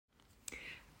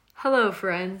Hello,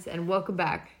 friends, and welcome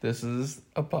back. This is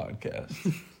a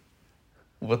podcast.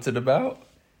 What's it about?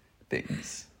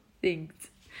 Things.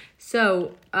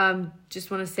 So,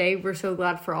 just want to say we're so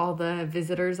glad for all the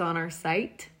visitors on our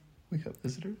site. We got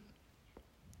visitors?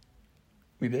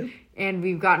 We did? And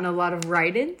we've gotten a lot of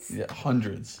write-ins. Yeah,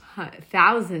 hundreds.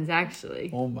 Thousands, actually.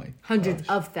 Oh my gosh. Hundreds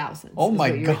of thousands. Oh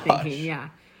my gosh. Yeah.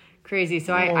 Crazy.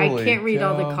 So I can't read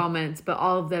all the comments, but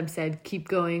all of them said, keep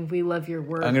going. We love your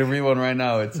work. I'm going to read one right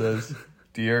now. It says,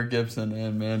 Dear Gibson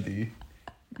and Mandy,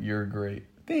 you're great.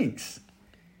 Thanks.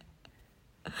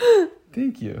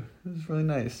 Thank you. This is really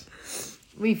nice.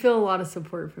 We feel a lot of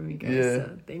support from you guys, Yeah.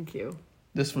 so thank you.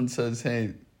 This one says,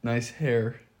 hey, nice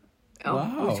hair. Oh,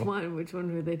 wow. Which one? Which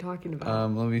one were they talking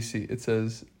about? Let me see. It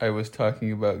says, I was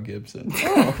talking about Gibson.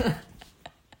 Oh.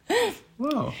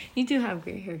 Wow. You do have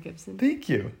great hair, Gibson. Thank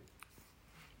you.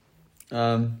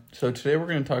 So today we're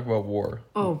going to talk about war.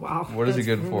 Oh, wow. What is it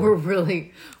good for? We're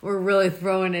really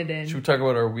throwing it in. Should we talk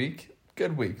about our week?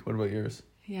 Good week. What about yours?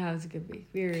 Yeah, it was a good week.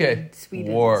 We were Okay. in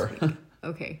Sweden War. this week.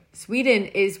 Okay. Sweden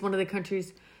is one of the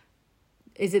countries.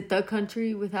 Is it the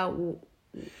country without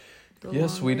Yeah,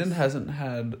 Sweden hasn't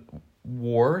had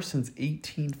war since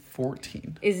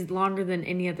 1814. Is it longer than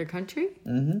any other country?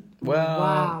 Mm-hmm. Well,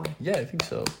 Wow. Yeah, I think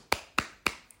so.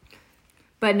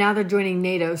 But now they're joining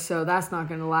NATO, so that's not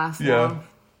going to last Yeah. long.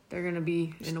 They're going to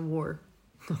be in a war.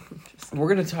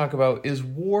 We're going to talk about, is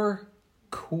war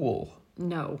cool?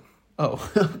 No.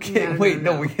 Oh, okay. No, Wait,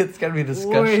 no. It's got to be a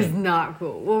discussion. War is not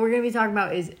cool. What we're going to be talking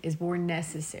about is war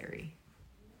necessary?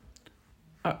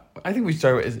 I think we should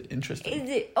talk about, is it interesting? Is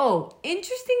it? Oh,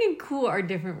 interesting and cool are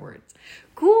different words.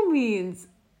 Cool is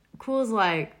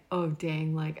like, oh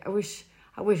dang, like I wish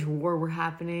war were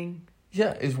happening.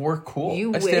 Yeah, is war cool?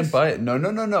 You I stand wish. by it.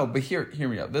 No. But hear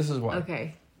me out. This is why.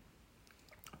 Okay.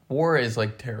 War is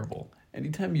like terrible.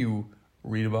 Anytime you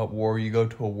read about war, you go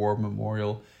to a war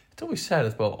memorial, it's always sad.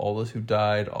 It's about all those who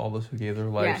died, all those who gave their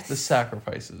lives, Yes. the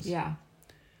sacrifices. Yeah.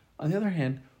 On the other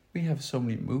hand, we have so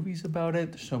many movies about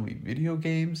it. There's so many video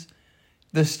games.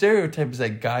 The stereotype is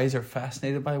that guys are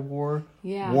fascinated by war.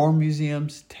 Yeah. War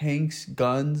museums, tanks,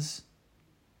 guns.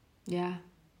 Yeah.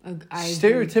 I agree.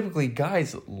 Stereotypically,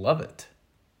 guys love it.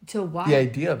 So why? The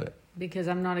idea of it. Because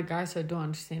I'm not a guy, so I don't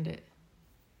understand it.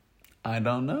 I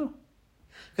don't know.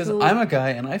 Because So- I'm a guy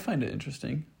and I find it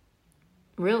interesting.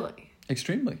 Really?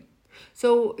 Extremely.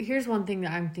 So here's one thing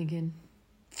that I'm thinking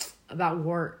about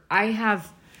war.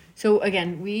 So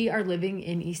again, we are living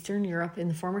in Eastern Europe in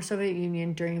the former Soviet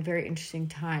Union during a very interesting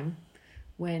time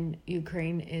when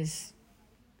Ukraine is,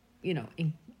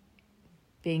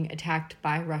 being attacked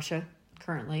by Russia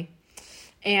currently.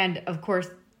 And of course,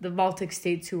 the Baltic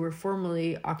states who were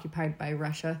formerly occupied by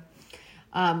Russia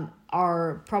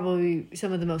are probably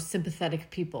some of the most sympathetic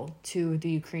people to the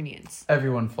Ukrainians.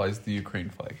 Everyone flies the Ukraine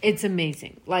flag. It's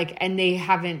amazing.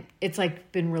 And it's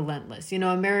been relentless.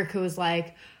 America was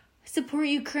like, support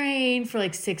Ukraine for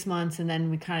 6 months and then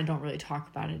we kind of don't really talk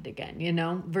about it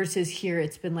again, versus here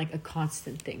it's been a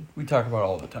constant thing. We talk about it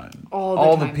all the time.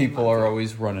 All the time the people in are Latvia.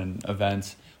 always running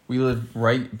events. We live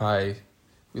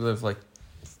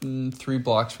 3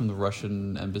 blocks from the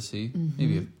Russian embassy. Mm-hmm.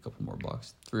 Maybe a couple more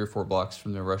blocks. 3 or 4 blocks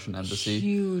from the Russian embassy.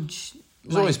 Huge.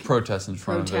 There's always protests in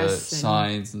front of it, protests and-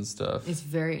 signs and stuff. It's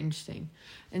very interesting.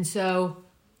 And so,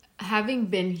 having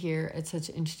been here at such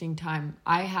an interesting time,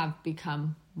 I have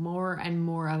become more and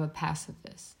more of a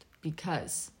pacifist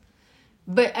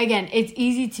but again, it's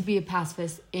easy to be a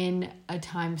pacifist in a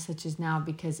time such as now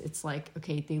because it's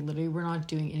okay, they literally were not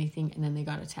doing anything and then they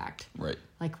got attacked. Right.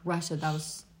 Russia, that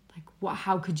was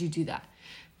how could you do that?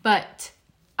 But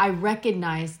I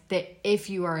recognize that if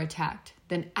you are attacked,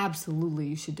 then absolutely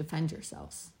you should defend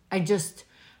yourselves.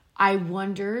 I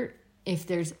wonder if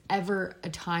there's ever a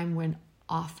time when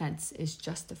offense is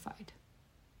justified.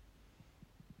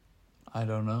 I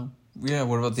don't know. Yeah,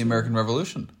 what about the American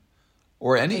Revolution?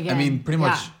 Or pretty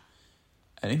much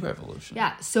any revolution.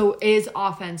 Yeah, so is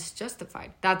offense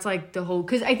justified? That's the whole...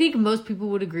 Because I think most people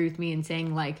would agree with me in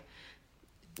saying, when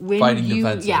Fighting you...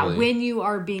 defensively. Yeah, when you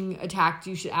are being attacked,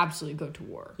 you should absolutely go to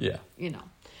war. Yeah.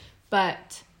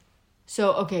 But...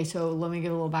 So let me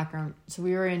give a little background. So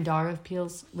we were in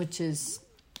Daugavpils, which is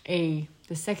the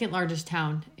second largest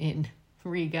town in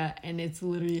Riga, and it's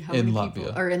literally how many people...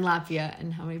 Latvia. Or in Latvia,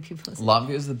 and how many people is it?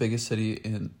 Latvia is the biggest city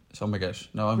in... Oh my gosh.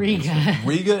 No, I'm... Riga.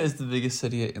 Riga is the biggest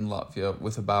city in Latvia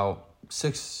with about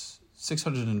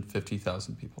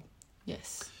 650,000 people.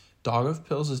 Yes.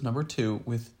 Daugavpils is number 2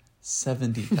 with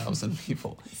 70,000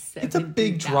 people. It's a 70,000.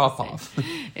 big drop-off.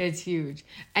 It's huge.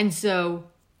 And so...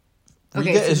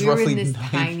 Riga is we were roughly in this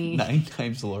 9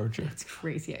 times larger. It's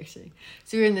crazy, actually.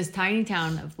 So we were in this tiny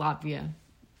town of Latvia.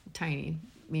 Tiny.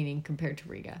 meaning compared to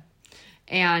Riga.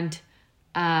 And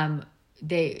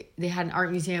they had an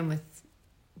art museum with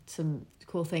some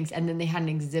cool things, and then they had an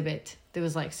exhibit. There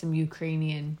was like some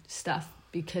Ukrainian stuff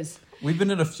because we've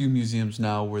been at a few museums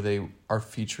now where they are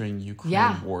featuring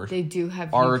Ukraine war. They do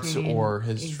have art Ukrainian or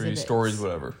history, exhibits. stories,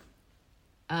 whatever.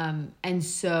 And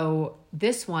so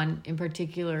this one in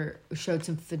particular showed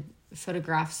some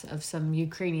photographs of some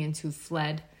Ukrainians who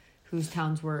fled, whose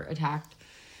towns were attacked.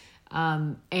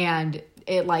 And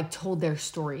it like told their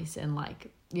stories in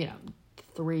like, you know,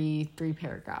 three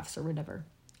paragraphs or whatever.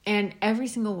 And every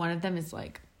single one of them is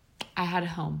like, I had a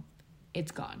home,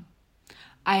 it's gone.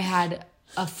 I had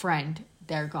a friend,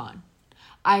 they're gone.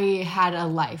 I had a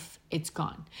life, it's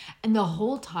gone. And the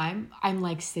whole time I'm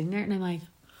like sitting there and I'm like,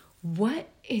 what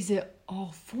is it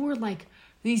all for? Like,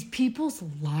 these people's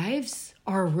lives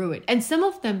are ruined. And some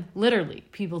of them, literally,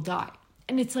 people die.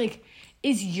 And it's like,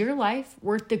 is your life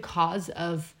worth the cause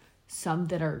of some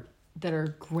that are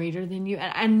greater than you?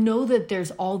 And I know that there's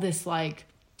all this, like,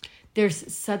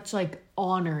 there's such, like,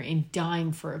 honor in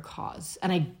dying for a cause.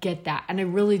 And I get that. And I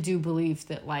really do believe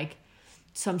that, like,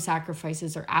 some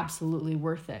sacrifices are absolutely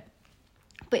worth it.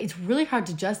 But it's really hard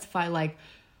to justify, like,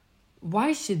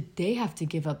 why should they have to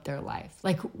give up their life?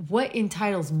 Like, what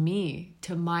entitles me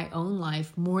to my own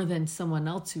life more than someone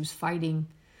else who's fighting?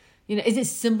 You know, is it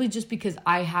simply just because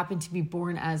I happen to be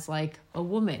born as like a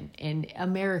woman in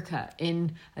America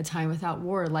in a time without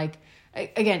war? Like,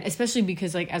 again, especially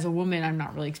because like as a woman, I'm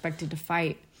not really expected to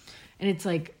fight. And it's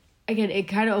like, again, it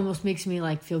kind of almost makes me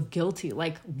like feel guilty.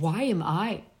 Like, why am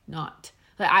I not?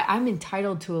 Like, I'm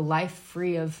entitled to a life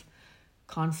free of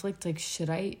conflict. Like,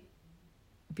 should I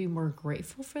be more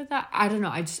grateful for that? I don't know.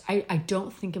 I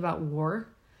don't think about war,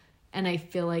 and I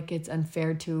feel like it's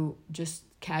unfair to just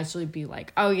casually be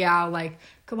like, oh yeah, like,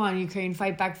 come on, Ukraine,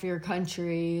 fight back for your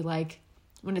country. Like,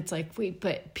 when it's like, wait,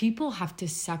 but people have to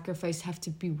sacrifice, have to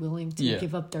be willing to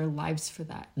give up their lives for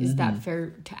that. Is that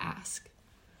fair to ask?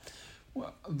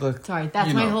 Well, sorry,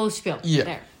 that's my whole spiel. Yeah,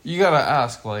 there. You gotta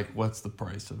ask, like, what's the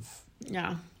price of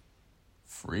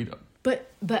freedom?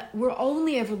 But we're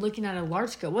only ever looking at a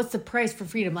large scale. What's the price for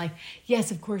freedom? Like,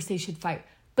 yes, of course they should fight.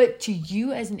 But to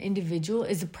you as an individual,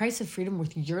 is the price of freedom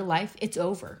worth your life? It's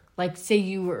over. Like, say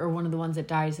you are one of the ones that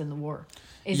dies in the war.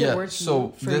 Is it worth so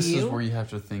for this you? is where you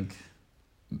have to think.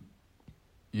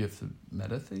 You have to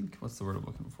meta-think? What's the word I'm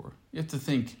looking for? You have to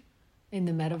think in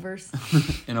the metaverse?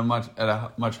 at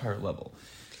a much higher level.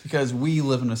 Because we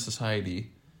live in a society,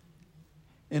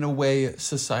 in a way,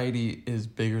 society is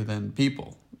bigger than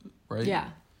people. Right? Yeah.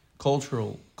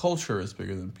 Culture is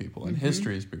bigger than people, and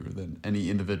history is bigger than any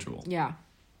individual. Yeah.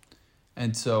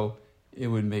 And so it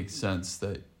would make sense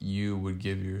that you would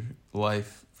give your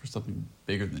life for something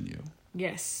bigger than you.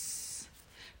 Yes.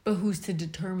 But who's to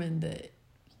determine that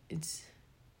it's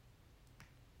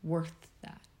worth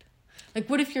that? Like,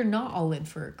 what if you're not all in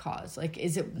for a cause? Like,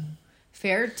 is it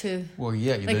fair to... Well,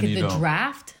 yeah. Like, then the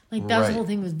draft? Like, that was the whole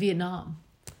thing with Vietnam.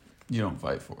 You don't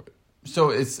fight for it.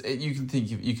 So you can think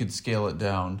you could scale it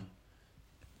down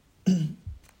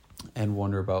and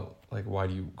wonder about, like, why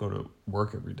do you go to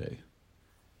work every day?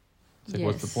 It's like,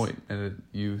 what's the point? And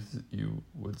you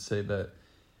would say that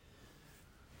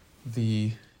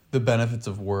the benefits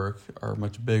of work are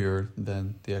much bigger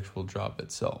than the actual job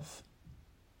itself.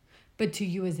 But to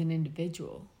you as an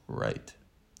individual. Right.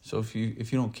 So if you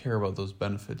don't care about those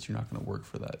benefits, you're not going to work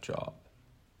for that job.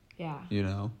 Yeah. You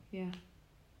know? Yeah.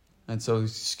 And so you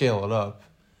scale it up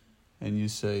and you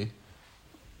say,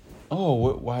 oh,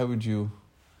 why would you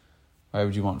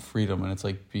want freedom? And it's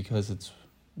like, because it's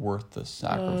worth the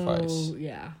sacrifice. Oh,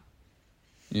 yeah.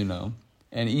 You know?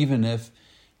 And even if,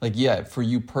 like, yeah, for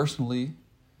you personally,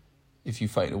 if you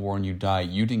fight a war and you die,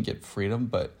 you didn't get freedom.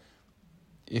 But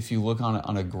if you look on it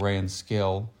on a grand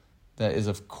scale, that is,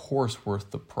 of course,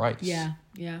 worth the price. Yeah,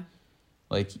 yeah.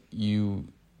 Like, you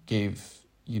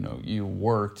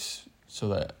worked so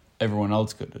that everyone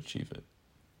else could achieve it.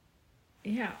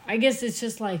 Yeah, I guess it's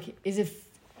just like, is it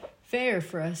fair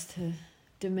for us to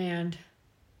demand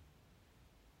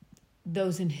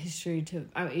those in history to...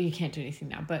 I mean, you can't do anything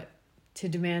now, but to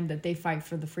demand that they fight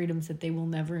for the freedoms that they will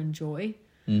never enjoy?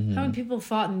 Mm-hmm. How many people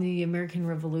fought in the American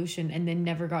Revolution and then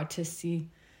never got to see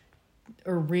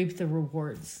or reap the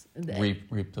rewards? Reap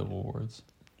the rewards.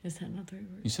 Is that not the right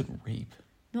word? You said rape.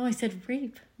 No, I said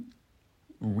reap.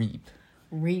 Reap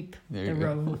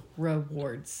the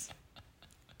rewards.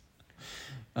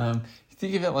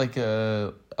 Think of it like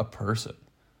a person,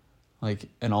 like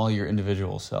in all your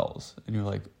individual cells, and you're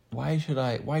like, why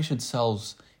should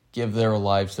cells give their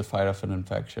lives to fight off an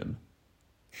infection?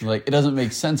 Like, it doesn't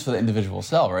make sense for the individual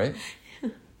cell, right?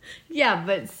 Yeah,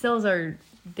 but cells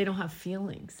they don't have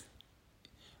feelings.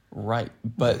 Right,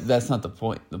 but that's not the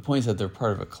point. The point is that they're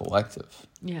part of a collective.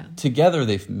 Yeah. Together,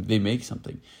 they make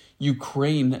something.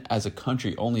 Ukraine as a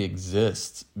country only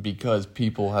exists because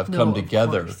people have come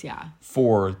together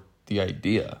for the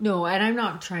idea. No, and I'm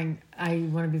not trying. I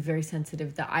want to be very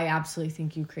sensitive that I absolutely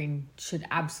think Ukraine should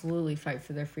absolutely fight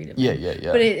for their freedom. Yeah.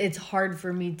 But it's hard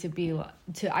for me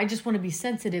I just want to be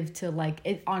sensitive to like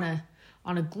it on a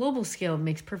global scale. It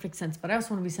makes perfect sense, but I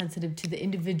also want to be sensitive to the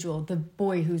individual, the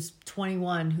boy who's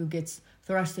 21 who gets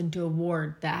thrust into a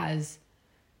war that has.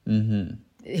 Mm-hmm.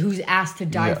 Who's asked to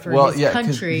die for his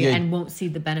country and won't see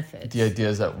the benefits. The idea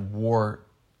is that war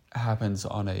happens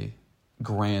on a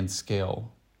grand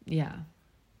scale. Yeah.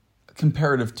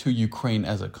 Comparative to Ukraine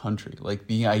as a country. Like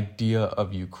the idea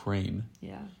of Ukraine.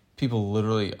 Yeah. People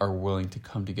literally are willing to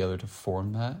come together to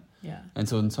form that. Yeah. And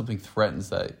so when something threatens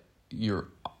that, you're,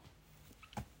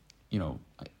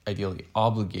 ideally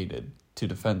obligated to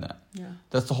defend that. Yeah.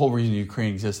 That's the whole reason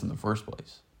Ukraine exists in the first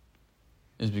place.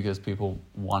 Is because people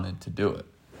wanted to do it.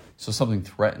 So something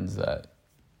threatens that,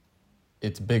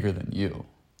 it's bigger than you.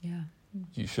 Yeah.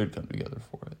 You should come together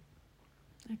for it.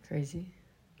 That's crazy.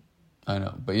 I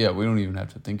know. But yeah, we don't even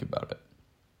have to think about it.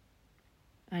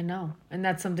 I know. And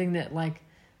that's something that, like,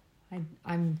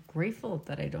 I'm grateful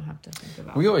that I don't have to think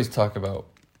about. We always talk about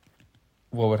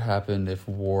what would happen if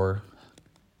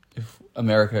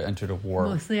America entered a war.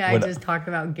 Mostly I just talk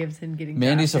about Gibson getting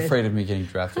Mandy's drafted. afraid of me getting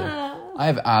drafted. I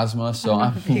have asthma, so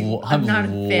I'm not a fan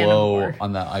of low war.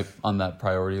 on that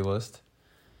priority list.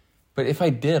 But if I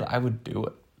did, I would do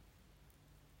it.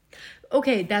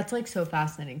 Okay, that's like so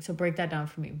fascinating. So break that down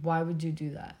for me. Why would you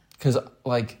do that? Because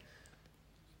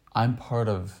I'm part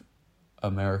of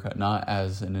America, not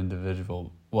as an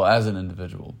individual. Well, as an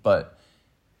individual, but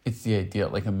it's the idea.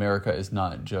 Like America is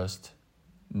not just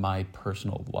my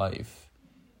personal life.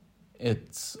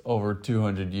 It's over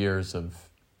 200 years of.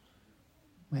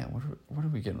 Man, what are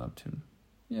we getting up to?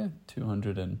 Yeah,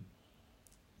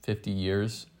 250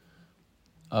 years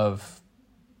of,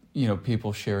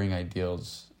 people sharing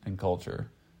ideals and culture.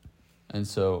 And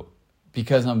so,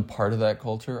 because I'm part of that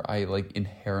culture, I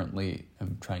inherently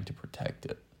am trying to protect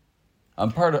it.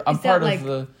 I'm part of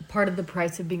the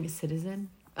price of being a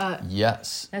citizen.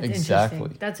 Yes, that's exactly.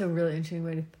 Interesting. That's a really interesting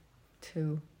way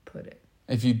to put it.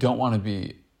 If you don't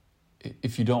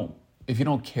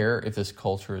care if this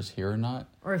culture is here or not,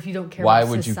 or if you don't care, why about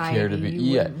would society, you care to be?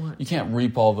 You can't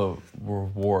reap all the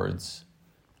rewards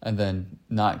and then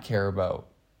not care about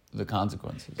the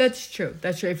consequences. That's true.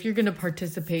 If you're going to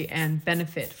participate and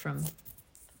benefit from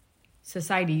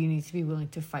society, you need to be willing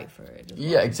to fight for it.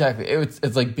 Yeah, exactly.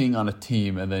 It's like being on a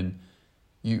team and then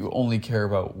you only care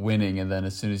about winning, and then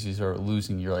as soon as you start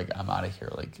losing, you're like, I'm out of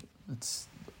here. Like it's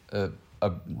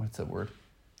what's that word?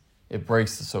 It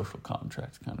breaks the social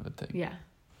contract kind of a thing. Yeah.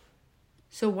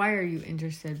 So why are you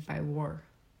interested by war?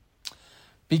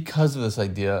 Because of this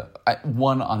idea,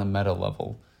 on a meta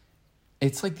level,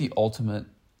 it's like the ultimate,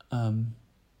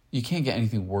 you can't get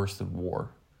anything worse than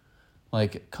war.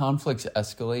 Like conflicts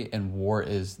escalate and war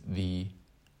is the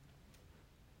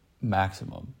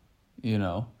maximum,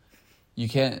 You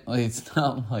can't, it's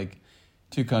not like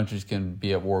two countries can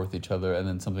be at war with each other and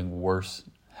then something worse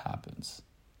happens.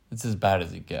 It's as bad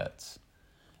as it gets.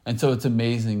 And so it's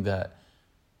amazing that,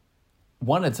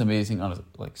 it's amazing on a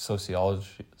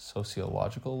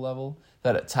sociological level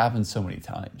that it's happened so many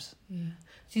times. Yeah.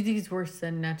 Do you think it's worse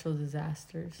than natural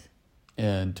disasters?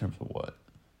 In terms of what?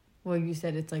 Well, you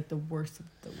said it's like the worst of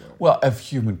the world. Well, of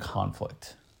human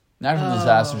conflict. Natural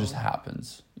disaster just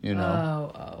happens,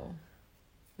 Oh.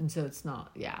 And so it's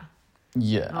not, yeah.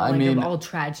 Yeah, not all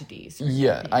tragedies.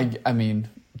 Yeah, I mean,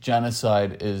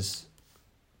 genocide is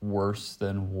worse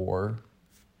than war,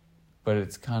 but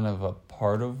it's kind of a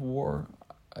part of war.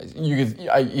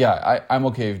 I'm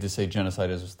okay to say genocide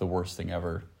is the worst thing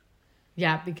ever.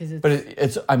 Yeah, because it's... But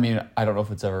it's I don't know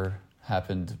if it's ever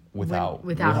happened without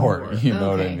war. You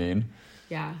know what I mean?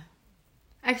 Yeah.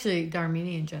 Actually, the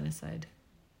Armenian genocide,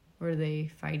 were they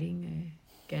fighting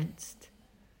against,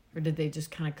 or did they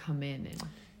just kind of come in and...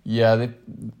 Yeah, that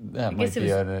I might guess be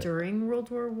it was during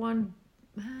World War One.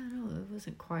 I don't know, it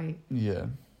wasn't quite. Yeah.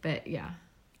 But yeah.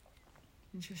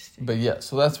 Interesting. But yeah,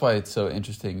 so that's why it's so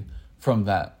interesting from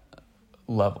that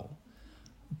level.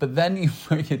 But then you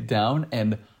break it down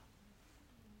and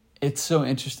it's so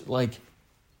interesting,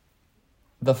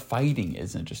 the fighting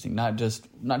is interesting, not just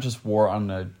war on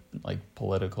a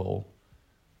political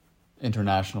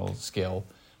international scale,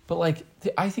 but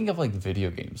I think of video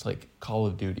games like Call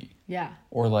of Duty. Yeah.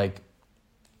 Or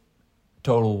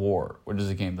Total War, which is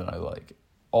a game that I like.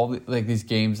 All these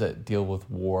games that deal with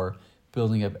war,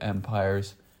 building up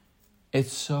empires.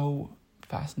 It's so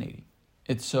fascinating.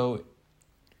 It's so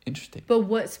interesting. But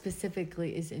what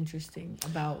specifically is interesting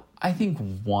about, I think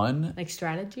one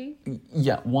strategy?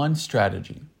 one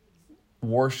strategy.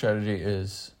 War strategy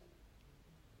is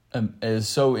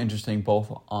so interesting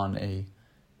both on a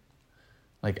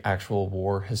actual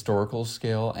war historical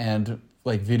scale and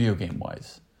video game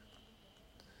wise.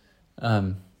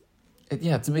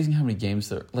 It's amazing how many games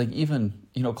there even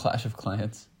Clash of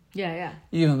Clans. Yeah.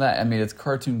 Even that, I mean, it's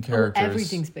cartoon characters.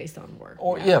 Everything's based on war.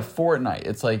 Or Fortnite.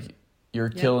 It's you're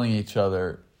killing each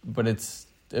other, but it's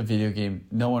a video game.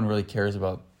 No one really cares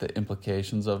about the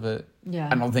implications of it. Yeah.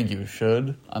 I don't think you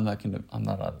should. I'm not on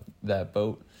that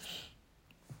boat.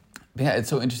 But yeah, it's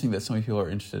so interesting that so many people are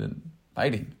interested in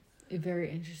fighting. Very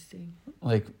interesting.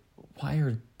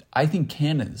 I think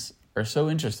cannons are so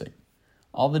interesting.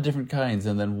 All the different kinds,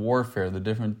 and then warfare, the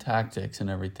different tactics and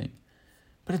everything.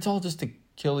 But it's all just to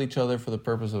kill each other for the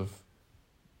purpose of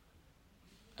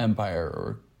empire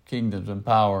or kingdoms and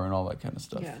power and all that kind of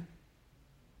stuff. Yeah.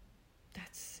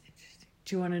 That's interesting.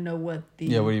 Do you want to know what the...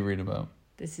 Yeah, what do you read about?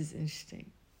 This is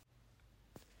interesting.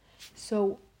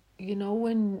 So,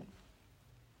 when...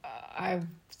 I have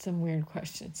some weird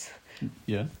questions.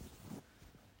 Yeah.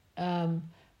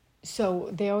 So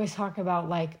they always talk about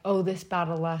this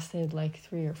battle lasted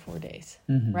 3 or 4 days,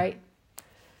 right?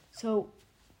 So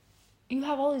you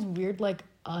have all these weird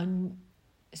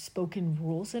unspoken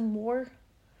rules in war.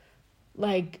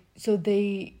 So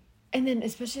they, and then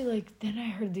especially then I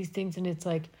heard these things and it's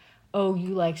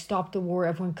you stop the war,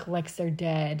 everyone collects their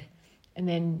dead, and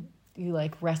then you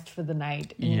rest for the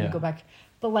night and then you go back.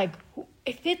 But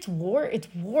if it's war, it's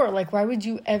war. Why would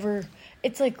you ever...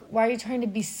 It's why are you trying to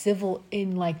be civil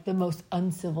in the most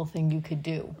uncivil thing you could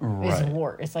do? Right. Is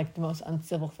war. It's the most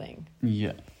uncivil thing.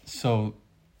 Yeah. So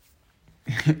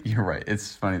you're right.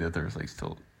 It's funny that there's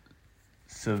still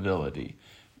civility.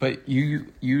 But you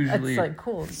usually... It's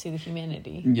cool to see the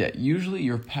humanity. Yeah. Usually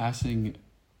you're passing...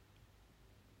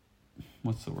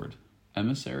 What's the word?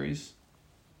 Emissaries?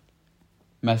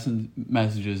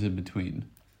 Messages in between.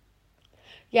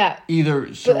 Yeah.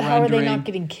 Either surrendering... But how are they not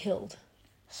getting killed?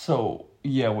 So,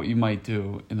 what you might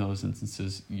do in those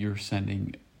instances, you're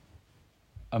sending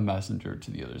a messenger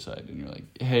to the other side. And you're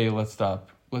hey, let's stop.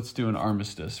 Let's do an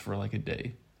armistice for a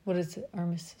day. What is it,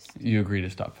 armistice? You agree to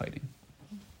stop fighting.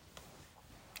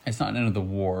 It's not an end of the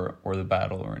war or the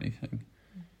battle or anything.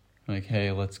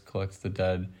 Hey, let's collect the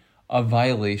dead. A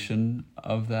violation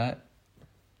of that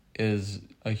is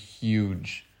a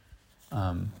huge...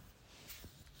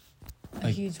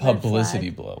 huge publicity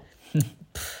blow.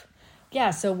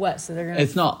 Yeah, so what? So they're gonna...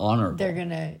 It's not honorable. They're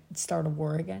gonna start a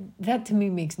war again? That to me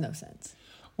makes no sense.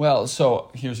 Well,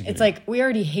 so here's a good... It's we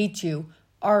already hate you.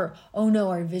 Our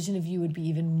vision of you would be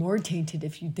even more tainted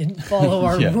if you didn't follow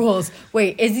our rules.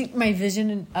 Wait, is my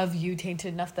vision of you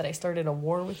tainted enough that I started a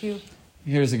war with you?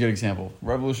 Here's a good example.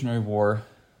 Revolutionary War.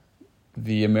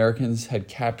 The Americans had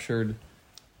captured...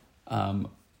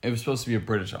 it was supposed to be a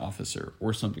British officer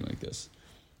or something like this.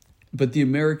 But the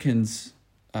Americans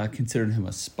considered him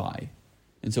a spy.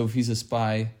 And so if he's a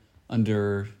spy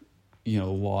under,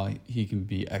 law, he can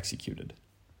be executed.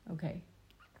 Okay.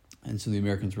 And so the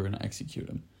Americans were going to execute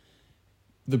him.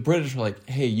 The British were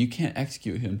hey, you can't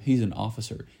execute him. He's an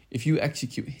officer. If you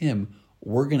execute him,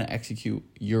 we're going to execute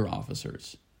your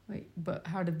officers. Wait, but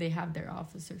how did they have their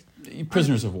officers?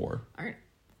 Prisoners of war.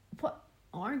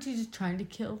 Aren't you just trying to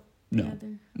kill No. the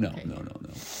other? No, Okay. no.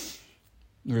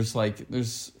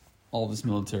 There's all this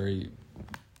military,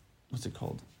 what's it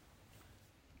called?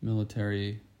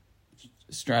 Military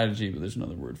strategy, but there's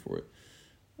another word for it.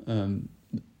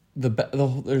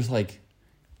 There's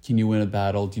can you win a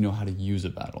battle? Do you know how to use a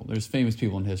battle? There's famous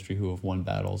people in history who have won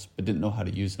battles, but didn't know how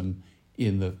to use them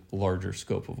in the larger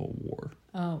scope of a war.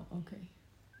 Oh, okay.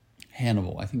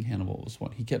 Hannibal, I think Hannibal was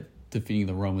one. He kept defeating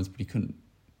the Romans, but he couldn't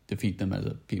defeat them as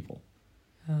a people.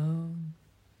 Oh.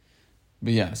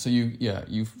 But yeah, so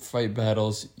you fight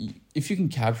battles. If you can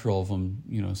capture all of them,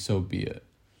 so be it.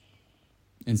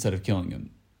 Instead of killing them.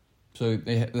 So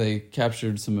they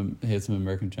captured they had some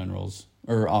American generals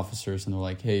or officers, and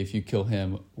they're hey, if you kill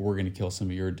him, we're going to kill some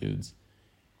of your dudes.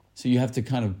 So you have to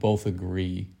kind of both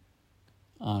agree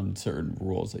on certain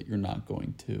rules that you're not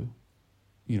going to,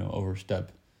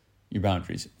 overstep your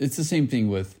boundaries. It's the same thing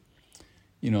with,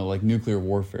 nuclear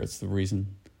warfare. It's the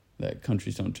reason that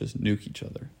countries don't just nuke each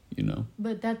other.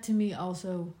 But that to me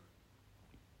also,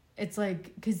 it's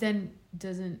because then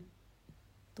doesn't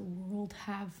the world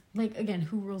have, again,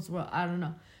 who rules the world? I don't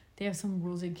know. They have some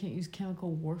rules that you can't use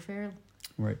chemical warfare.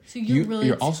 Right. So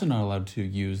you're also not allowed to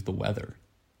use the weather.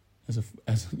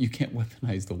 As you can't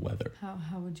weaponize the weather.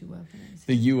 How would you weaponize it?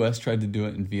 The U.S. tried to do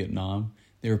it in Vietnam.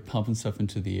 They were pumping stuff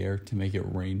into the air to make it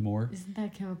rain more. Isn't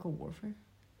that chemical warfare?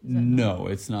 Is that No,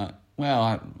 it's not. Well,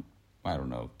 I don't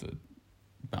know the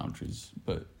boundaries,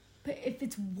 but if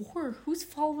it's war, who's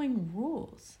following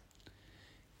rules?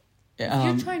 If um,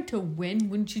 you're trying to win,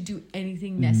 wouldn't you do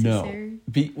anything necessary?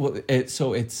 No.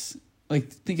 So it's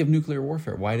like, think of nuclear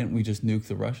warfare. Why didn't we just nuke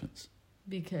the Russians?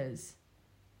 Because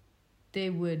they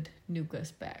would nuke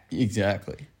us back.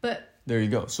 Exactly. But there you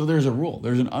go. So there's a rule.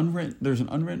 There's an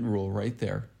unwritten rule right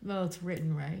there. well, it's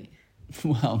written right.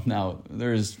 Well, now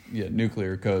there's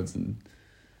nuclear codes and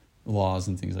laws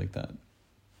and things like that.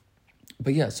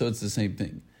 But yeah, so it's the same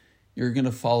thing. You're going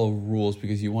to follow rules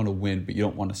because you want to win, but you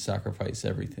don't want to sacrifice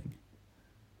everything.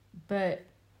 But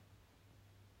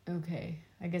okay,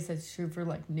 I guess that's true for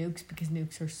like nukes, because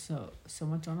nukes are so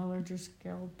much on a larger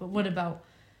scale. But what about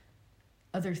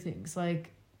other things?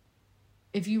 Like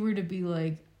if you were to be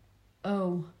like,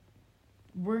 oh,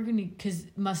 we're going to, because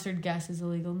mustard gas is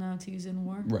illegal now to use in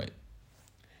war. Right.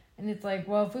 And it's like,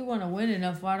 well, if we want to win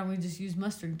enough, why don't we just use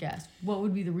mustard gas? What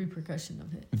would be the repercussion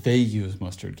of it? They use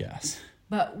mustard gas.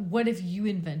 But what if you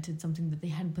invented something that they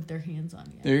hadn't put their hands on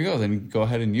yet? There you go. Then go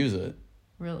ahead and use it.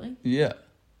 Really? Yeah.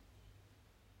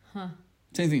 Huh.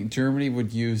 Same thing. Germany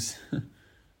would use.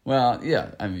 Well,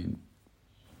 yeah. I mean,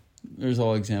 there's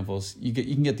all examples. You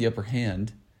can get the upper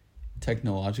hand,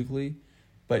 technologically,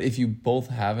 but if you both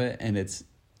have it and it's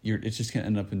just gonna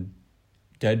end up in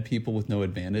dead people with no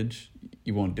advantage,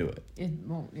 you won't do it. It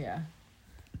won't. Yeah.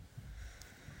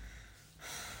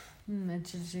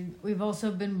 Interesting. We've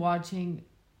also been watching.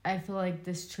 I feel like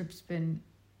this trip's been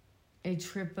a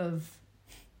trip of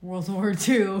World War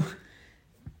II.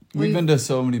 We've been to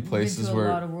so many been places to a where,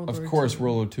 lot of World of War course, II.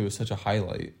 World War II is such a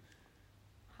highlight.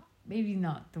 Maybe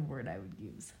not the word I would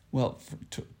use. Well,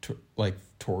 like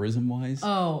tourism-wise,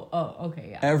 Oh,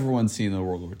 okay, yeah. everyone's seen the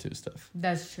World War II stuff.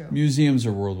 That's true. Museums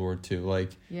are World War II.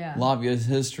 Like, Yeah. Latvia's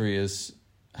history is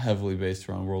heavily based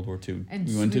around World War II. And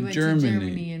we went to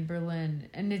Germany. and Berlin.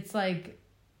 And it's like,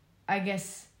 I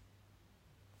guess,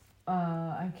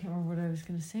 I can't remember what I was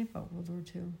going to say about World War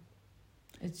II.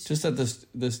 It's Just that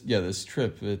this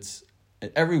trip, it's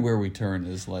everywhere we turn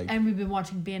is like... And we've been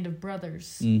watching Band of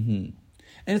Brothers. Mm-hmm.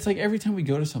 And it's like every time we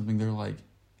go to something, they're like...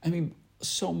 I mean,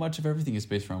 so much of everything is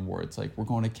based around war. It's like we're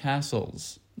going to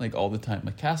castles, like, all the time.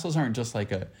 Like, castles aren't just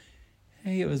like a...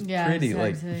 Hey, it was pretty. Exactly.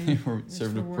 Like, they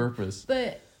served a purpose.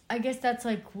 But I guess that's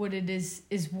like what it is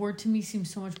war to me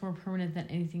seems so much more permanent than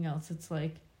anything else. It's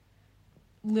like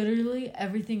literally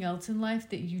everything else in life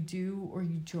that you do or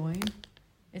you join,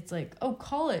 it's like, oh,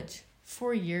 college,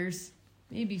 4 years,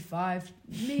 maybe 5,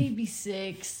 maybe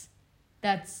 6.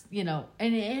 That's, and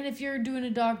if you're doing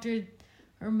a doctorate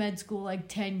or med school, like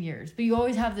 10 years. But you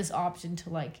always have this option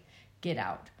to like get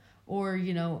out. Or,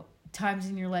 times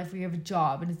in your life where you have a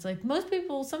job and it's like most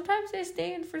people sometimes they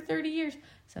stay in for 30 years,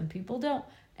 some people don't,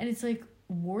 and it's like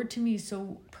war to me is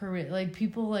so permanent. Like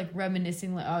people like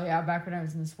reminiscing like, oh yeah, back when I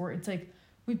was in this war, it's like,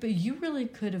 wait, but you really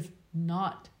could have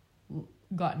not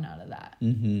gotten out of that.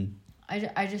 Mm-hmm.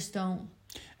 I just don't.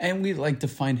 And we like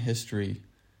define history.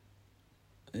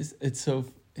 It's so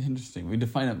interesting. We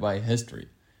define it by history,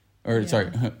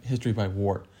 history by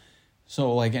war.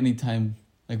 So like anytime,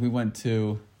 like we went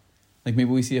to, like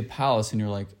maybe we see a palace and you're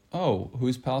like, oh,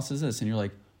 whose palace is this? And you're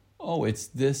like, oh, it's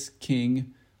this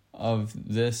king of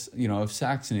this, of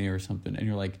Saxony or something. And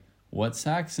you're like, what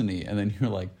Saxony? And then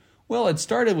you're like, well, it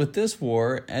started with this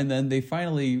war and then they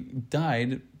finally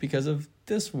died because of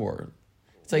this war.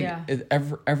 It's like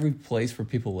every place where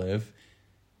people live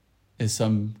is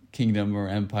some kingdom or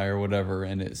empire or whatever,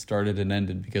 and it started and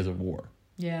ended because of war.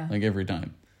 Yeah. Like every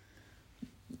time.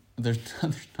 There's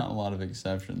not a lot of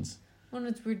exceptions. Well,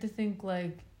 it's weird to think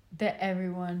like that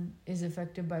everyone is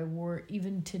affected by war.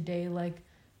 Even today, like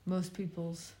most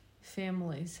people's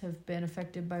families have been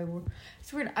affected by war.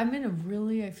 It's weird. I'm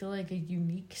in I feel like a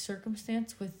unique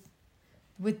circumstance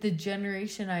with the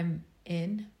generation I'm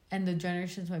in and the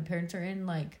generations my parents are in.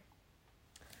 Like,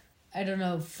 I don't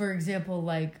know, for example,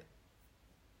 like,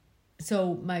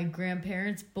 so my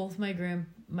grandparents, both my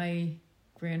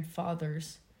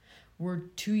grandfathers were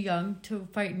too young to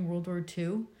fight in World War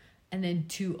II and then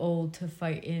too old to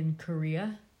fight in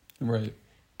Korea. Right.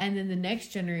 And then the next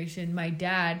generation, my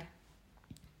dad,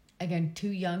 again, too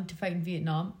young to fight in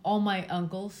Vietnam. All my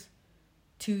uncles,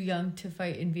 too young to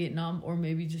fight in Vietnam, or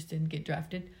maybe just didn't get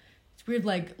drafted. It's weird,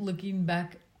 like, looking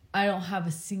back, I don't have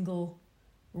a single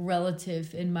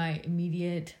relative in my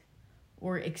immediate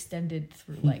or extended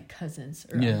through, like, cousins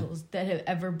or uncles that have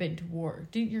ever been to war.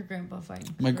 Didn't your grandpa fight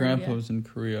in Korea? My grandpa was in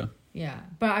Korea. Yeah.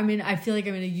 But, I mean, I feel like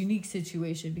I'm in a unique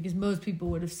situation because most people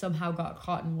would have somehow got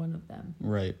caught in one of them.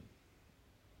 Right.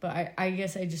 But I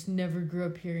guess I just never grew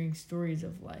up hearing stories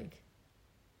of, like,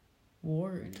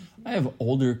 war or anything. I have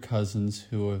older cousins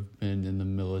who have been in the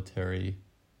military.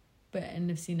 But and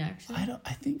have seen action.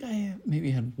 I think I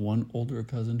maybe had one older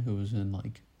cousin who was in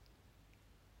like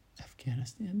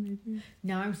Afghanistan, maybe.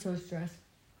 Now I'm so stressed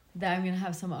that I'm gonna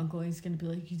have some uncle. He's gonna be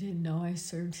like, "You didn't know I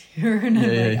served here," and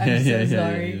I'm so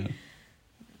sorry. Yeah.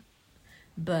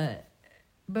 But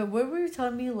what were you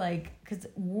telling me? Like, because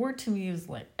war to me is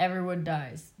like everyone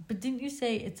dies. But didn't you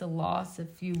say it's a loss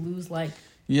if you lose like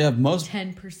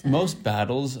 10%? Most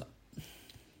battles.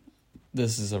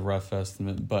 This is a rough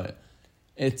estimate, but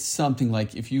it's something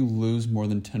like if you lose more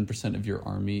than 10% of your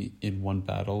army in one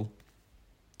battle,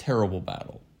 terrible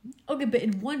battle. Okay, but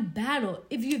in one battle,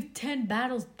 if you have 10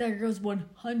 battles, there goes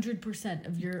 100%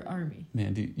 of your army.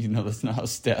 Man, you know that's not how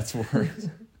stats work.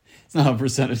 It's not how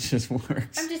percentages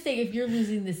works. I'm just saying, if you're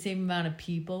losing the same amount of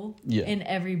people in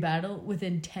every battle,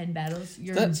 within 10 battles,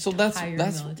 that's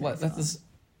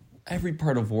every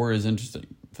part of war is interesting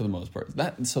for the most part.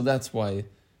 That's why,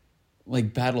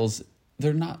 like, battles,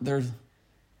 they're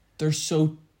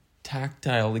so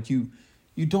tactile. Like you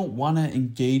don't want to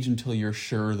engage until you're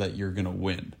sure that you're gonna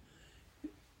win,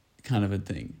 kind of a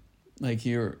thing. Like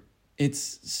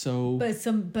it's so. But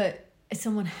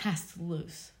someone has to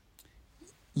lose.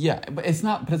 Yeah, but it's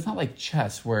not like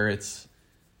chess where it's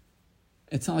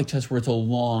not like chess where it's a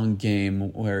long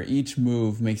game where each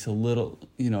move makes a little,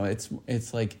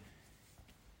 it's like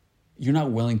you're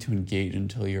not willing to engage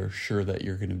until you're sure that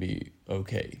you're going to be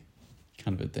okay,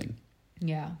 kind of a thing.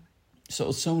 Yeah.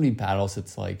 So many battles,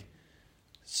 it's like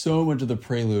so much of the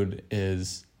prelude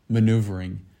is maneuver,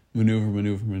 and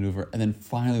then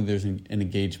finally there's an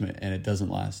engagement and it doesn't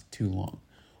last too long.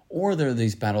 Or there are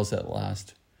these battles that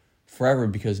last forever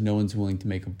because no one's willing to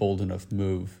make a bold enough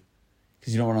move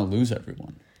because you don't want to lose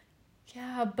everyone.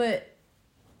 Yeah, but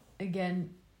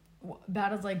again,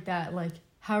 battles like that, like,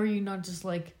 how are you not just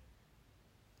like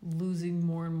losing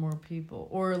more and more people?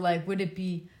 Or like, would it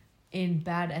be in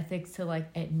bad ethics to like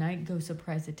at night go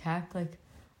surprise attack? Like,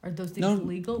 are those things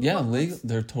legal? Yeah, legal.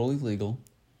 They're totally legal.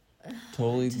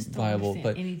 Totally viable,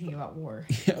 but anything about war.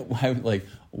 Yeah,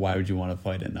 why would you want to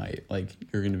fight at night? Like,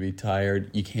 you're going to be tired.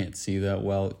 You can't see that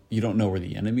well. You don't know where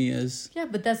the enemy is. Yeah,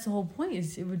 but that's the whole point.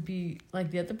 Is it would be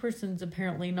like the other person's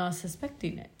apparently not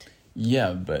suspecting it.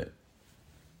 Yeah, but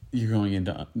you're going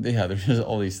into there's just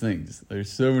all these things.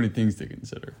 There's so many things to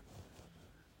consider,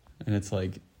 and it's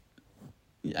like,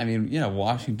 I mean, yeah,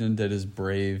 Washington did his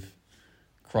brave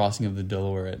crossing of the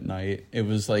Delaware at night. It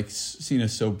was like seen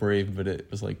as so brave, but it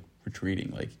was like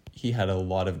retreating. Like, he had a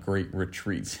lot of great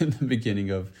retreats in the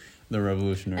beginning of the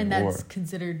Revolutionary War. And that's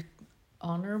considered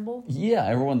honorable? Yeah,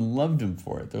 everyone loved him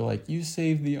for it. They're like, you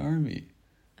saved the army.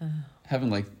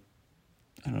 Having like,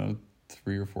 I don't know,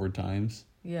 3 or 4 times.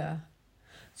 Yeah.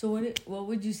 So what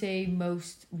would you say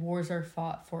most wars are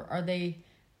fought for? Are they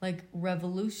like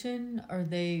revolution? Are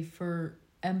they for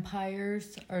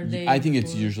empires? Are they? I think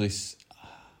it's usually,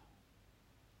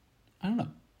 I don't know.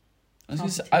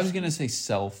 I was gonna say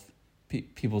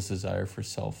people's desire for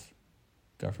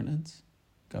self-governance.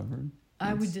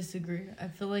 I would disagree. I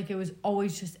feel like it was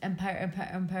always just empire,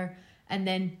 and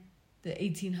then the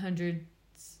 1800s,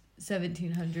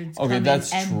 1700s. Okay,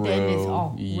 that's and true. And then it's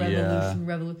all Yeah.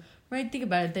 revolution. Right? Think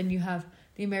about it. Then you have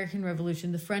the American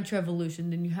Revolution, the French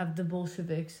Revolution. Then you have the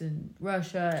Bolsheviks in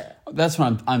Russia. That's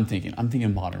what I'm thinking. I'm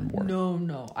thinking modern war.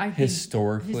 No. I think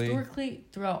historically,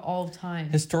 throughout all time.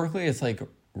 Historically, it's like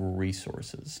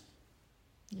resources.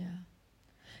 Yeah.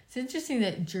 It's interesting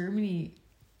that Germany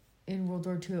in World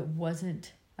War II, it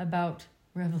wasn't about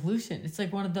revolution. It's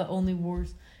like one of the only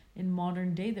wars in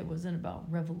modern day that wasn't about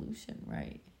revolution,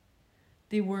 right?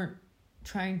 They weren't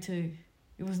trying to,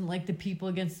 it wasn't like the people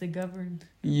against the governed.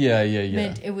 Yeah.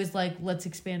 It was like, let's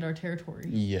expand our territory.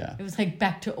 Yeah. It was like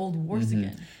back to old wars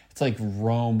again. It's like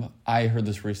Rome. I heard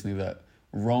this recently that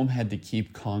Rome had to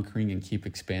keep conquering and keep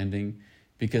expanding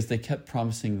because they kept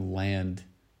promising land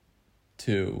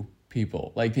to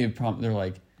people. Like they're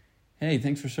like, hey,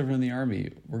 thanks for serving in the army.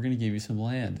 We're going to give you some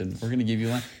land, and we're going to give you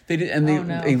land. They did, and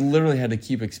they literally had to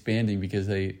keep expanding because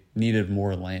they needed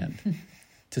more land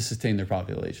to sustain their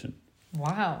population.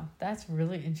 Wow, that's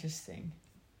really interesting.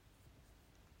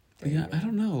 Yeah, I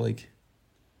don't know. Like,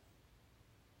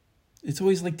 it's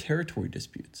always like territory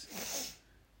disputes,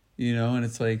 and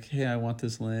it's like, hey, I want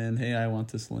this land. Hey, I want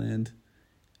this land.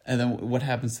 And then what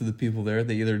happens to the people there?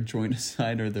 They either join a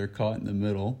side or they're caught in the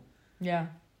middle. Yeah.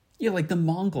 Yeah, like the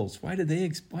Mongols. Why did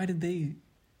they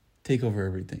take over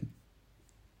everything?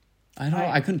 I don't know.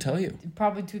 I couldn't tell you.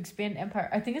 Probably to expand empire.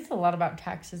 I think it's a lot about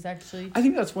taxes, actually. I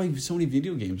think that's why so many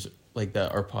video games like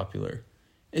that are popular.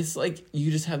 It's like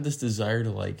you just have this desire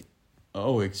to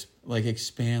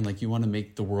expand. Like you want to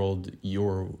make the world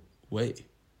your way,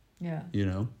 Yeah. you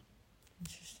know?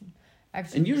 Interesting.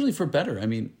 Actually, And usually for better. I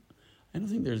mean, I don't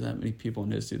think there's that many people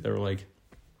in history that are like,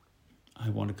 I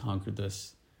want to conquer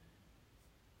this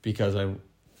because I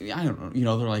don't know, you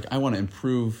know, they're like, I want to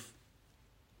improve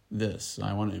this.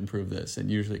 I want to improve this.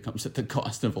 And usually it comes at the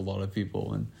cost of a lot of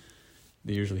people, and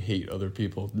they usually hate other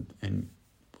people and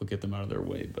will get them out of their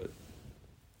way. But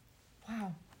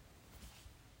wow.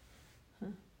 Huh.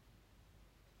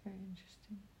 Very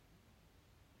interesting.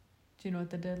 Do you know what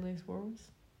the deadliest war was?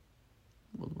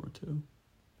 World War II,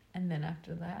 And then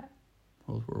after that?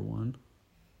 World War One.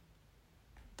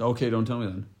 Okay, don't tell me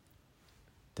then.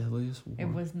 Deadliest war.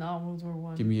 It was not World War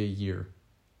One. Give me a year.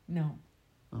 No.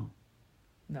 Oh.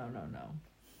 No.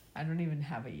 I don't even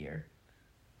have a year.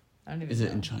 I don't even Is it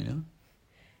know. in China?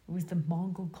 It was the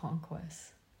Mongol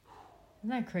conquest. Isn't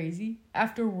that crazy?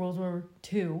 After World War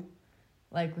II,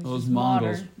 like which Those is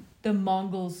Mongols. modern, the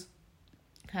Mongols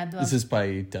had the Is this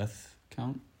by death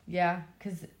count? yeah,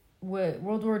 because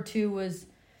World War II was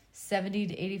 70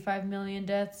 to 85 million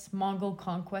deaths. Mongol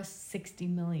conquest 60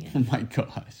 million. Oh my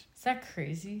gosh. Is that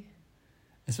crazy?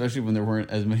 Especially when there weren't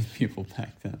as many people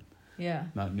back then. Yeah,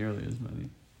 Not nearly as many.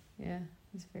 yeah,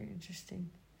 it's very interesting.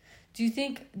 Do you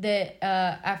think that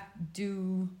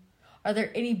are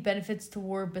there any benefits to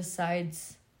war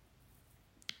besides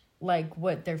like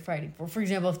what they're fighting for? For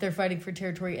example, if they're fighting for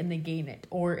territory and they gain it,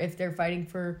 or if they're fighting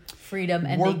for freedom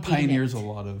and War they gain pioneers it. a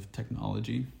lot of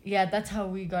technology. Yeah, that's how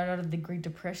we got out of the Great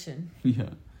Depression. Yeah.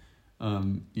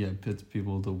 It pits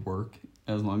people to work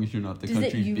as long as you're not the Does it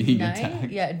country being unite?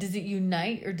 attacked. Yeah, does it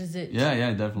unite or does it Yeah,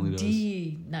 it definitely does.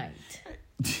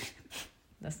 denite?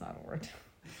 That's not a word.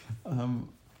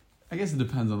 I guess it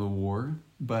depends on the war,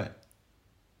 but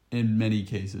in many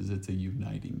cases it's a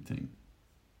uniting thing.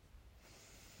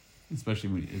 Especially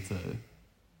when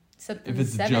Except if in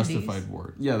it's the a 70s. justified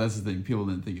war. Yeah, that's the thing. People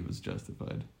didn't think it was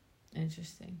justified.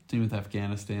 Interesting. Same with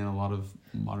Afghanistan, a lot of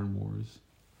modern wars.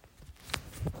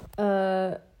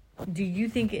 Do you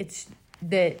think it's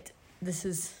that this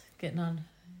is getting on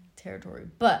territory,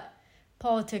 but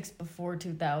politics before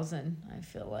 2000, I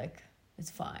feel like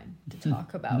it's fine to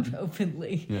talk about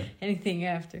openly. Yeah. Anything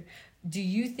after. Do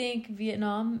you think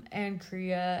Vietnam and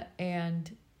Korea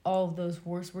and all of those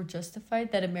wars were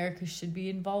justified, that America should be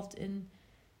involved in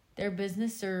their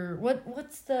business? Or what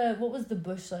was the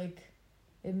Bush like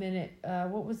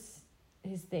what was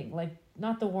his thing? Like,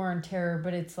 not the war on terror,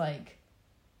 but it's like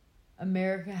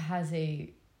America has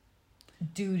a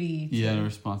duty to, Yeah, and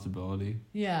responsibility.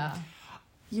 yeah.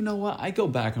 You know what? I go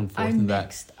back and forth I'm in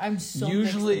mixed. that. I'm so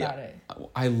Usually, mixed about it.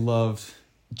 I loved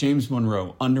James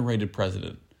Monroe, underrated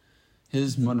president.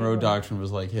 His Monroe Doctrine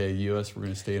was like, hey, U.S., we're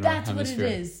going to stay in That's our what hemisphere.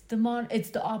 it is. It's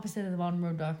the opposite of the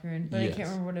Monroe Doctrine, but I Yes. can't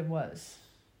remember what it was.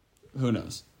 Who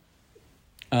knows?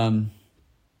 On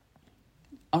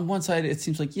one side, it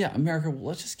seems like, yeah, America, well,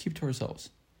 let's just keep to ourselves.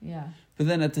 Yeah. But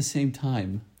then at the same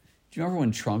time, do you remember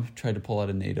when Trump tried to pull out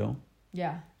of NATO?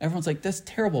 Yeah. Everyone's like, that's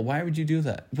terrible. Why would you do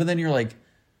that? But then you're like,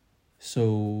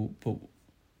 but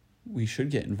we should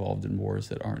get involved in wars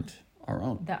that aren't our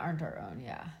own. That aren't our own,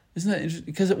 yeah. Isn't that interesting?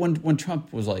 Because when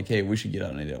Trump was like, hey, we should get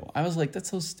out of NATO, I was like, that's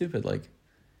so stupid. Like,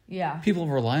 Yeah. people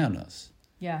rely on us.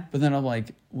 Yeah. But then I'm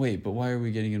like, wait, but why are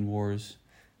we getting in wars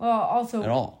Well, also, at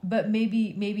all? but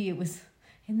maybe it was,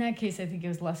 in that case, I think it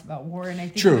was less about war, and I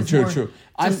think True, it was true, more true.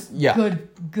 just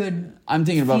good I'm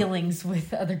thinking about feelings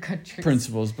with other countries.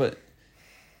 principles, but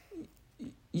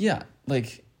yeah,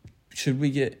 like, should we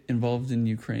get involved in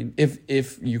Ukraine?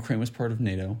 If Ukraine was part of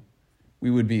NATO, we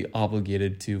would be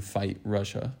obligated to fight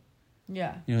Russia.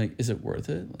 Yeah. You know, like, is it worth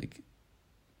it? Like,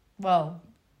 Well,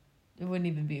 it wouldn't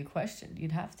even be a question.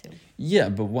 You'd have to. yeah,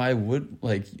 but why would,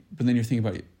 like, but then you're thinking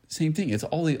about, same thing. It's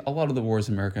a lot of the wars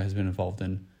America has been involved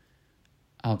in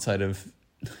outside of,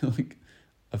 like,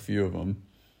 a few of them.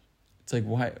 It's like,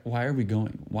 why are we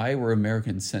going? Why were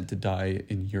Americans sent to die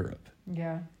in Europe?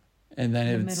 Yeah. And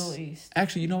then The it's Middle East.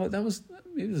 actually, you know what?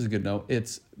 Maybe this is a good note.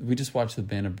 We just watched the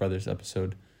Band of Brothers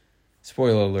episode.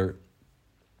 Spoiler alert.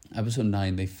 Episode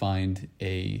 9, they find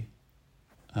a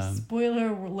Spoiler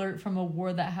alert from a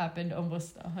war that happened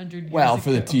almost 100 years well, ago.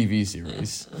 for the TV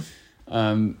series.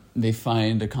 They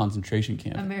find a concentration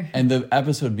camp. America. And the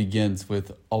episode begins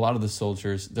with a lot of the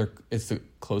soldiers, it's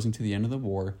closing to the end of the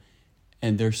war,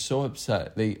 and they're so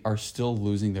upset. They are still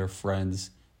losing their friends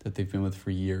that they've been with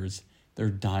for years. They're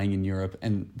dying in Europe,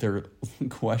 and they're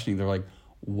questioning. They're like,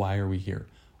 why are we here?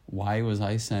 Why was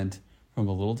I sent from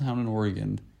a little town in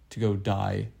Oregon to go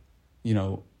die,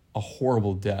 a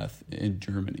horrible death in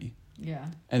Germany? Yeah.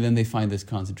 And then they find this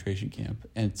concentration camp,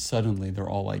 and suddenly they're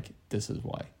all like, this is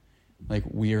why. Like,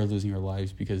 we are losing our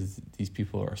lives because these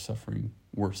people are suffering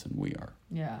worse than we are.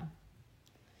 Yeah.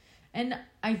 And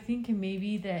I think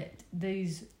maybe that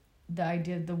the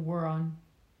idea of the war on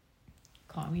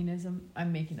communism,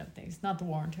 I'm making up things, not the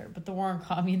war on terror, but the war on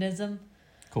communism.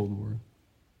 Cold War.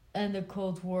 And the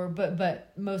Cold War,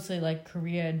 but mostly like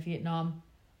Korea and Vietnam.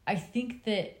 I think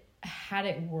that had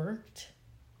it worked,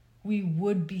 we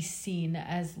would be seen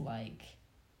as like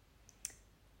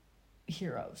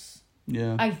heroes.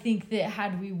 Yeah. I think that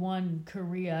had we won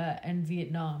Korea and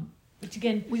Vietnam, which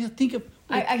again, We think of.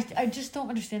 I just don't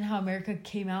understand how America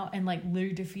came out and like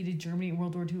literally defeated Germany in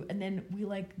World War II, and then we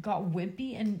like got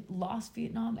wimpy and lost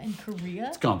Vietnam and Korea.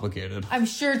 It's complicated. I'm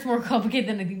sure it's more complicated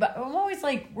than I think, but I'm always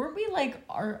like, weren't we like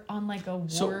are on like a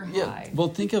war high? Well,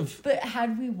 think of. But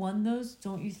had we won those,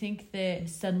 don't you think that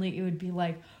suddenly it would be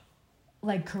like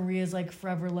Korea's like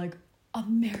forever like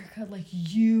America, like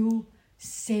you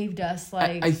saved us,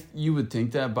 like You would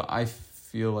think that, but I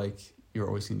feel like you're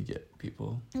always going to get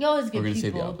people. you always We're get gonna say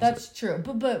the people. opposite. That's true.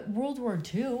 But World War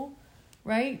II,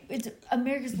 right? It's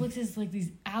America's looked as like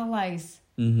these allies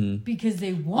because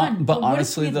they won. But what if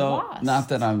honestly, we though, lost? not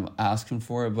that I'm asking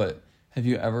for it, but have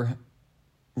you ever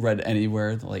read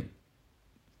anywhere like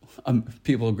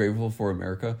people are grateful for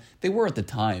America? They were at the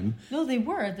time. No, they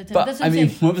were at the time. But That's what I I'm mean,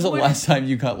 saying. when was the What last time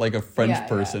you got like a French Yeah,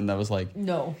 person that was like,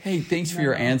 No. "Hey, thanks for No,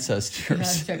 your no.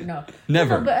 ancestors"? No.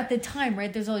 Never. No, but at the time,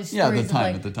 right? There's all these Yeah, at stories the time,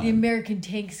 of at the like time. the American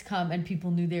tanks come and people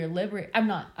knew they were liberate. I'm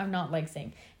not like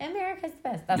saying America's the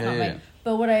best. That's Yeah, not yeah, right. yeah.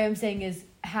 But what I am saying is,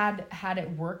 had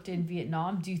it worked in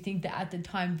Vietnam, do you think that at the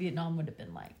time Vietnam would have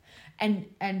been like, and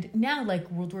now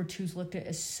like World War II's looked at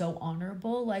as so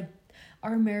honorable. Like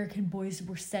our American boys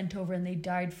were sent over and they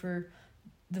died for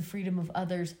the freedom of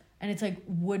others. And it's like,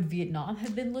 would Vietnam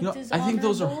have been looked as I honorable? think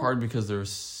those are hard because there were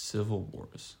civil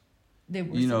wars. They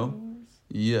were you know, civil wars.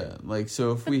 Yeah, like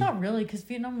so if But we not really, because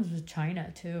Vietnam was with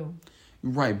China too.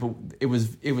 right, but it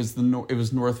was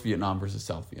North Vietnam versus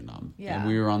South Vietnam. Yeah. And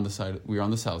we were on the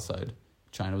south side.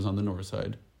 China was on the north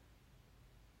side.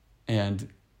 And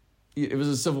it was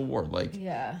a civil war. Like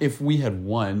Yeah. if we had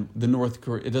won,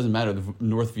 it doesn't matter. The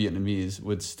North Vietnamese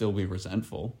would still be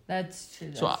resentful. That's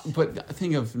true. So, but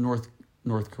think of North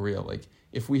Korea. Like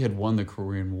if we had won the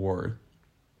Korean War,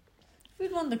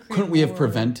 we'd won the Korean couldn't we have War.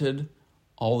 prevented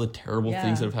all the terrible Yeah.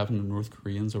 things that have happened to North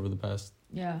Koreans over the past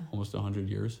Yeah. almost 100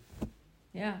 years?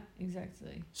 Yeah.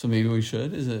 Exactly. So maybe we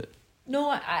should. Is it? No,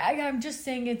 I'm just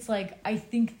saying it's like I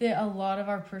think that a lot of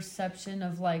our perception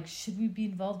of like should we be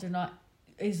involved or not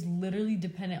is literally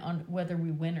dependent on whether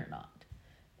we win or not.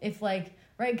 If like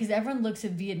right, because everyone looks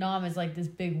at Vietnam as like this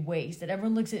big waste, and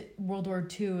everyone looks at World War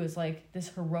II as like this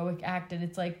heroic act, and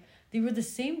it's like they were the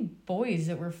same boys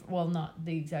that were not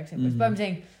the exact same boys, but I'm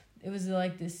saying it was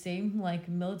like the same like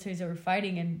militaries that were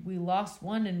fighting, and we lost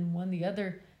one and won the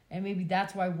other. And maybe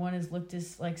that's why one is looked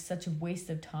as like such a waste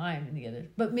of time and the other.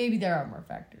 But maybe there are more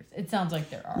factors. It sounds like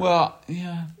there are. Well,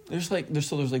 yeah. There's like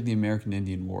the American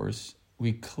Indian Wars.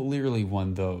 We clearly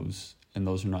won those, and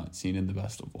those are not seen in the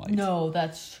best of light. No,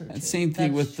 that's true. And too. same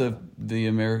thing That's with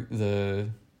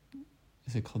true.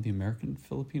 is it called the American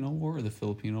Filipino War or the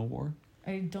Filipino War?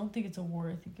 I don't think it's a war.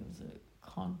 I think it was a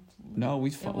conflict. No, we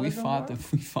It fought was a war? them.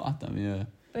 We fought them. Yeah,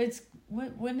 But it's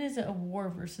when is it a war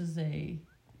versus a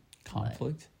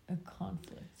conflict. a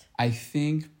conflict? I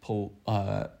think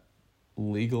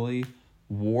legally,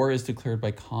 war is declared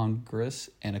by Congress,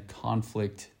 and a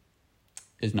conflict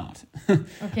is not.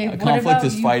 Okay, A what conflict about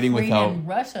is fighting Ukraine without- and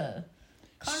Russia?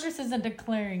 Congress isn't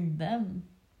declaring them.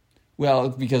 Well,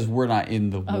 because we're not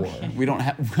in the war. Okay. We don't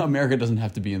have. America doesn't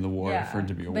have to be in the war for it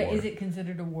to be a but war. is it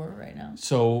considered a war right now?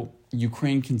 So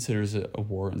Ukraine considers it a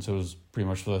war, and so does pretty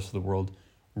much the rest of the world.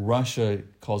 Russia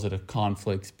calls it a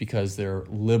conflict because they're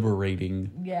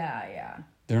liberating. Yeah.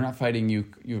 They're not fighting you.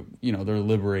 They're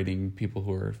liberating people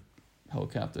who are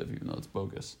held captive, even though it's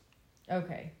bogus.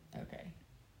 Okay.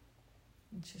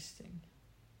 Interesting.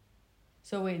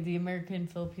 So wait, the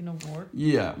American-Filipino War?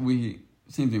 Yeah,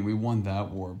 same thing. We won that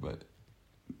war, but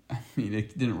I mean,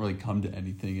 it didn't really come to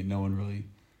anything, and no one really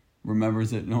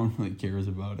remembers it. No one really cares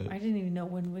about it. I didn't even know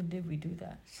when did we do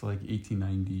that? It's like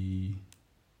 1890.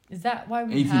 Is that why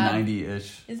we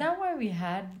 1890-ish. Is that why we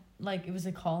had like it was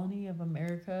a colony of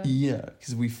America? Yeah,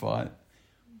 because we fought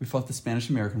the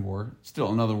Spanish-American War. Still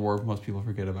another war most people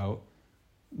forget about.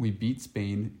 We beat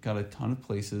Spain, got a ton of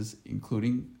places,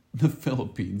 including the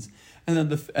Philippines, and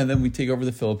then we take over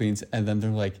the Philippines, and then they're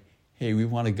like, "Hey, we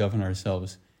want to govern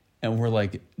ourselves," and we're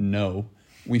like, "No."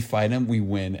 We fight them, we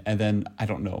win, and then I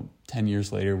don't know. 10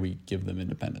 years later, we give them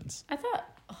independence. I thought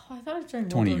it was during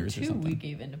 20 World War years or II something. we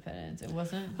gave independence. It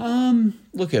wasn't.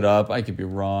 Look it up. I could be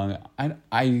wrong.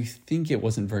 I think it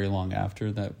wasn't very long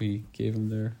after that we gave them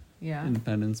their Yeah,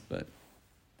 independence, but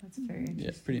that's very interesting.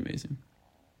 yeah, pretty amazing.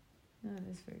 That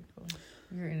is very cool.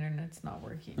 Your internet's not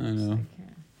working. I know. So I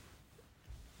can't.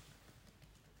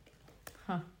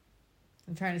 Huh.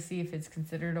 I'm trying to see if it's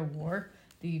considered a war,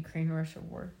 the Ukraine-Russia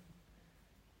war.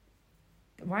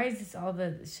 Why is this all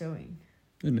that's showing?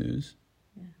 The news.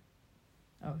 Yeah.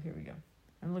 Oh, here we go.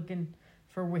 I'm looking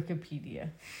for Wikipedia.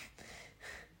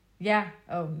 Yeah.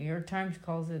 Oh, New York Times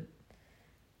calls it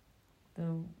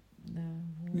the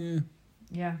Yeah.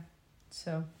 yeah.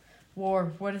 So,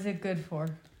 war. What is it good for?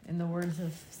 In the words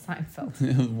of Seinfeld.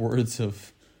 The words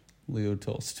of Leo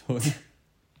Tolstoy.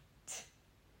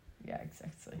 Yeah,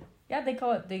 exactly. Yeah, they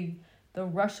call it the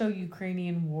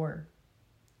Russo-Ukrainian War.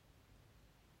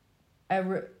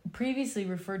 Previously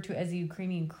referred to as the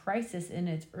Ukrainian crisis in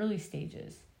its early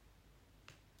stages.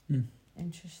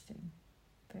 Interesting.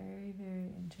 Very,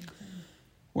 very interesting.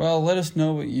 Well, let us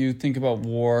know what you think about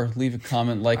war. Leave a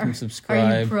comment, like, and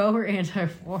subscribe. Are you pro or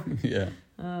anti-war? Yeah.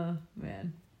 Oh,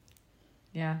 man.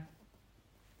 Yeah.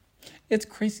 It's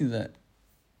crazy that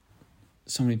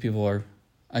so many people are,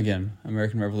 again,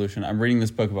 American Revolution. I'm reading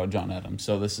this book about John Adams,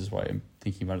 so this is why I'm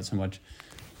thinking about it so much.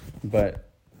 But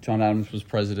John Adams was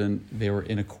president. They were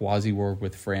in a quasi-war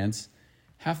with France.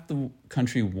 Half the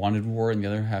country wanted war and the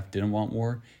other half didn't want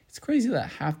war. It's crazy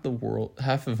that half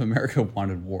of America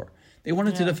wanted war. They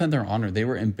wanted to defend their honor. They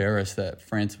were embarrassed that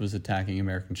France was attacking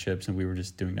American ships and we were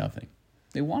just doing nothing.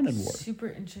 They wanted war. Super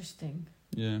interesting.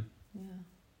 Yeah. Yeah.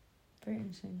 Very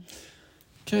interesting.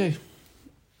 Okay.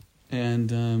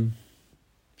 And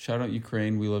shout out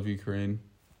Ukraine. We love Ukraine.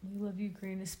 We love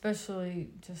Ukraine,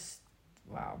 especially just,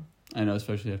 wow. I know,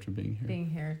 especially after being here. Being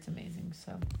here, it's amazing.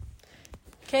 So,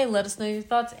 okay, let us know your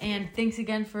thoughts. And thanks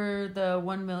again for the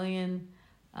 1 million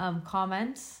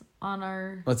comments on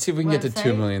our Let's see if we can get to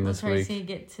 2 million this week. week. Try to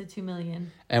get to 2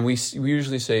 million. And we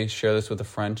usually say, share this with a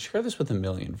friend. Share this with 1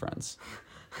 million friends.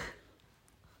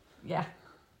 Yeah.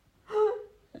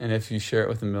 And if you share it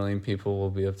with 1 million people, we'll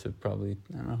be up to probably,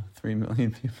 3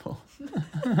 million people.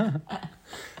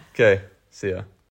 Okay, see ya.